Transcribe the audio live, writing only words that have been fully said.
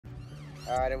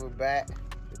All right, and we're back.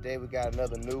 Today we got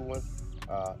another new one,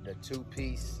 the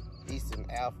two-piece Easton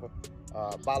Alpha.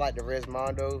 About like the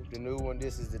Resmondo, the new one,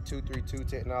 this is the 232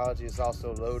 technology. It's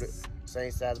also loaded,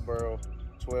 same size barrel,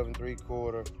 12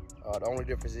 3/4. The only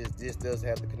difference is this does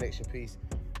have the connection piece.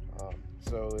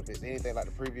 So if it's anything like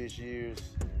the previous years,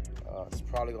 it's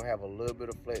probably gonna have a little bit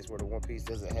of flex where the one piece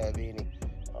doesn't have any.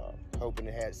 Hoping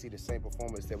to see the same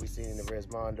performance that we seen in the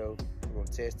Resmondo. We're gonna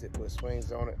test it, put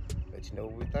swings on it, let you know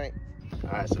what we think.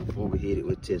 All right, so before we hit it,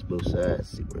 we'll test both sides,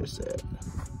 see where it's at.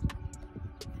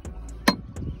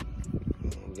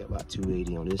 And we got about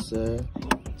 280 on this side.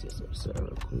 Test the other side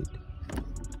real quick.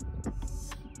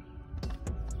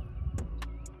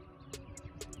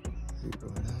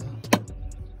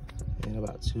 And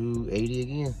about 280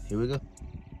 again. Here we go.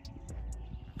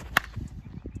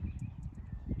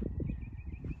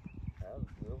 That was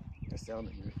good. That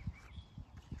sounded good.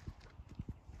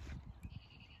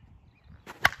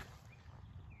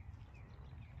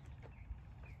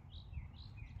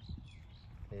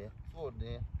 Yeah, full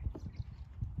then.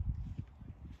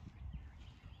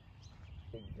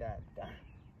 Big giant dime.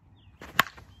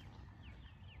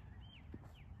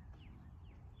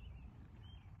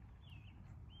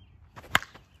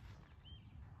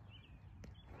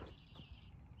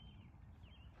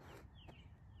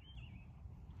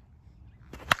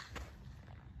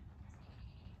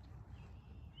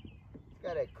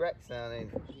 Got that crack sound in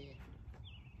it. Yeah.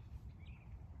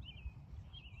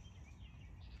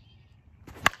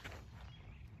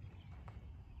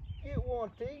 Get one,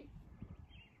 T.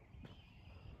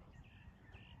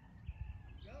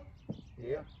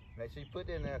 Yeah. Make sure you put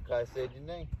that in there because I said your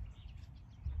name.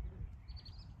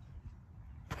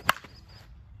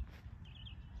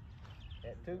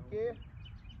 That 2 kid?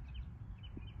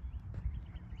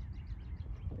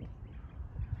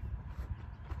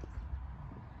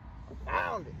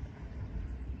 Found it.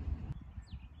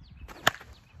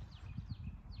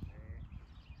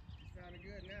 Sounded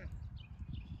good now.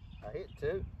 I hit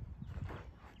 2.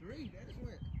 3, that just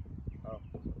went. Oh,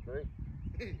 3.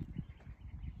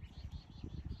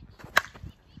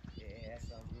 Yeah, that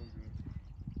sounds really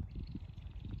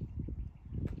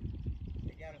good.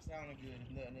 It got it sounding good, if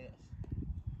nothing else.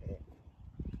 Yeah.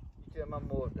 You tell my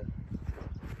more of the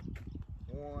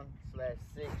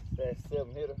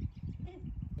 1/6/7 hitter.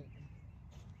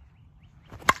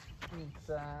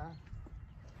 Inside,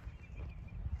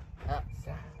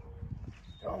 outside,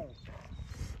 don't.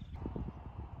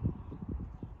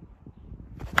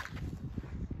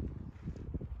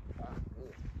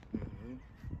 Good.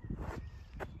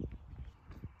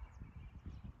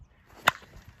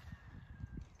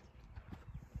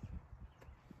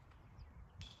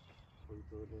 What you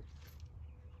throw this?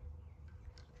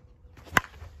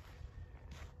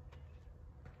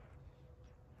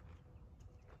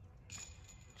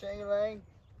 Chain lane.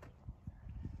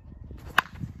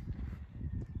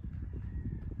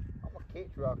 I'm gonna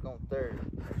catch rock on 3rd.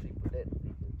 She put that.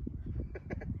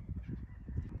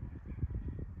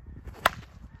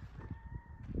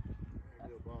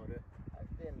 I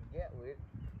stand the gap with it.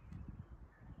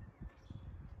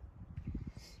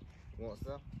 You want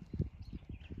some?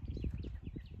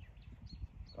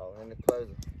 Oh, in the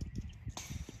closer.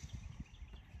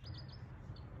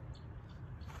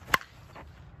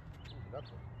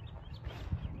 Nothing.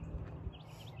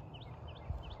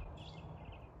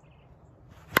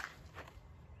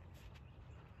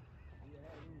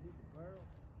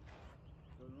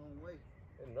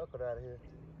 Knuckled out of here.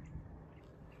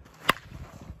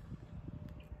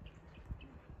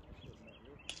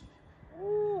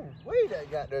 Woo, wait, that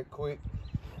got there quick.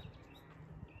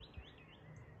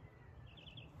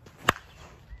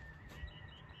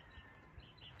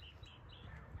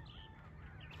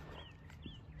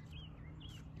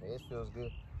 Yeah, it feels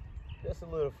good. Just a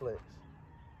little flex.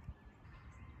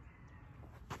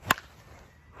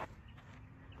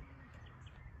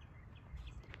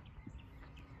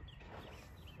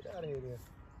 Get out of here then.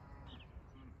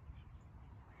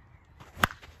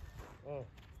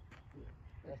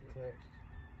 That's touch.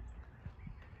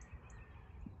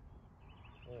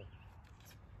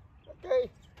 Okay.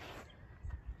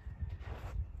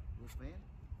 You fan?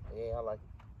 Yeah, I like it.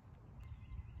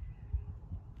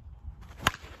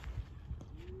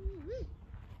 Woo-wee.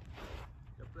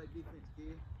 Gotta play defense,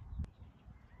 kid.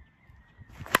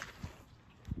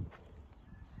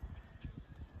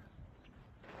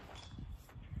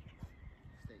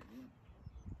 Stay in.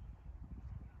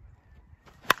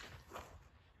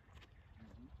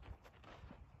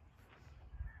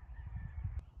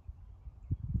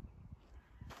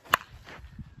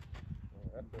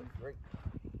 That feels great.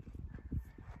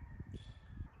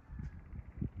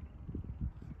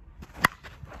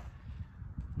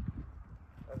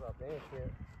 Thank you.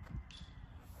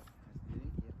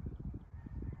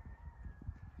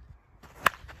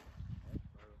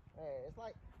 Man, it's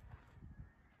like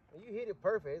when you hit it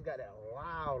perfect, it's got that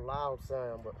loud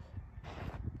sound, but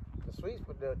the sweet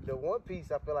spot, the one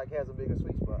piece I feel like has a bigger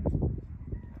sweet spot.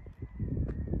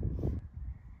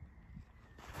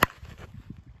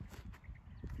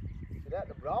 See that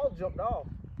the ball jumped off,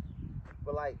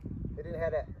 but like it didn't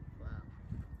have that.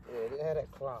 Yeah, it didn't have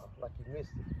that cloud, like you missed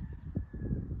it.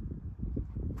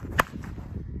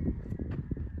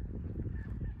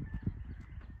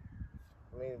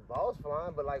 I mean, ball's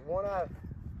flying, but like one eye,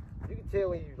 you can tell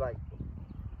when you like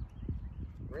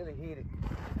really hit it.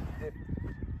 Different.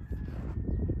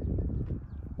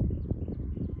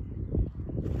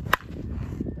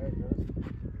 There it goes.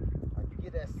 Like you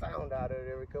get that sound out of it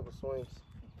every couple swings.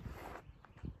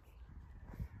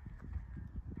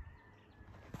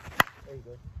 There you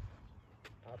go.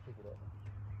 I'll pick it up.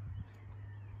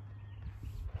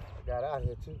 I got out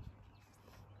here too.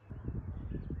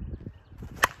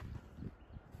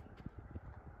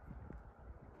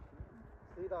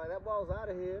 See, like that ball's out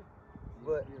of here,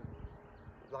 but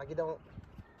like it don't.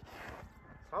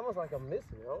 It's almost like I'm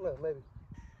missing it. I don't know, maybe.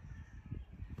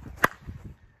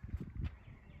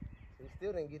 So you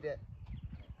still didn't get that.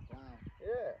 Wow.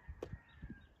 Yeah.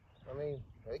 I mean,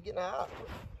 they're getting out.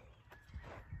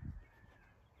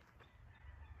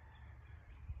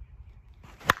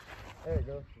 There you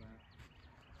go.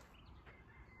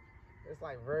 It's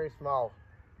like very small.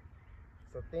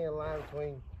 It's a thin line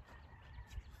between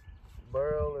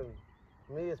barrel and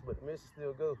miss, but the miss is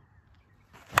still go.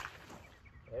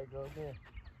 There you go again.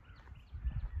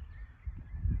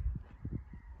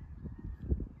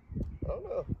 I don't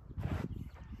know.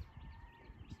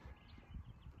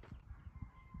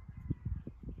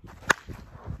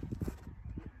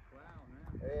 Wow,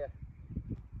 man. Yeah.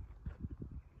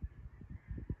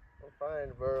 I'm finding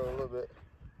the barrel a little bit.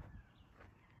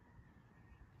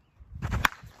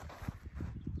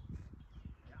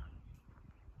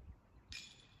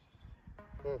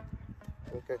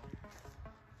 Okay.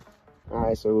 All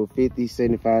right, so 50,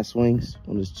 75 swings.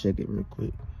 I'll just check it real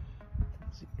quick.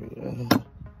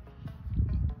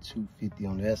 250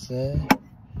 on that side.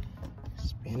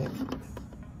 Spin it.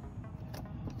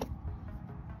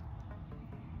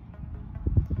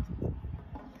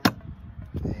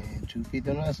 And 250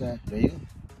 on that side. There you go.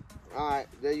 All right,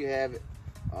 there you have it.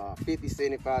 50,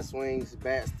 75 swings.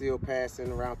 Bat still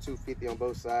passing around 250 on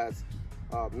both sides.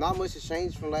 Not much has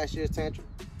changed from last year's Tantrum.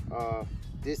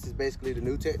 This is basically the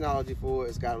new technology for it.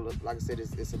 It's got, like I said,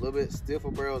 it's a little bit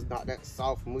stiffer barrels, not that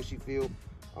soft, mushy feel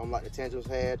like the Tantrums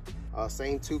had.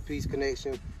 Same two-piece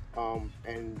connection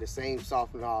and the same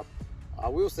soft knob. I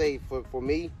will say for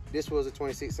me, this was a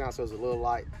 26 ounce, so it was a little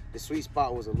light. The sweet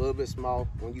spot was a little bit small.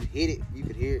 When you hit it, you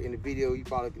could hear it in the video. You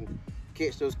probably can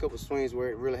catch those couple swings where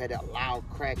it really had that loud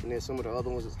crack, and then some of the other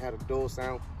ones just had a dull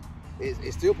sound.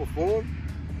 It still performed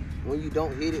when you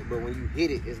don't hit it, but when you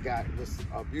hit it, it's got just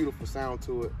a beautiful sound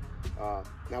to it.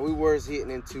 Now we were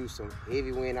hitting into some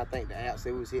heavy wind. I think the app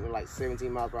said we was hitting like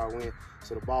 17 miles per hour wind,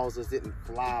 so the balls just didn't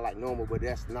fly like normal, but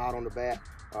that's not on the bat.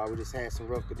 We just had some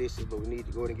rough conditions, but we need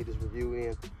to go ahead and get this review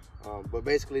in. But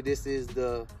basically this is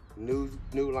the new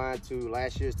line to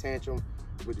last year's Tantrum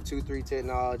with the 2-3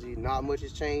 technology. Not much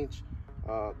has changed,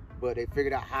 but they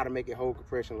figured out how to make it hold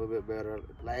compression a little bit better.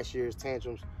 Last year's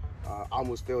Tantrums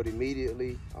almost failed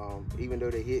immediately, even though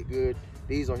they hit good.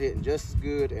 These are hitting just as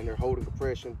good and they're holding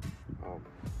compression.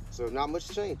 So not much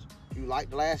changed. If you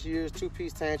liked last year's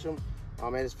 2-piece Tantrum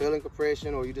and it's failing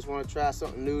compression, or you just want to try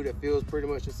something new that feels pretty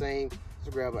much the same,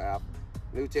 just grab an Alpha.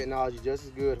 New technology, just as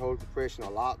good, holding compression a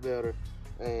lot better,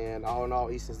 and all in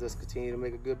all, Easton's just continue to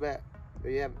make a good bat.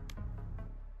 There you have it.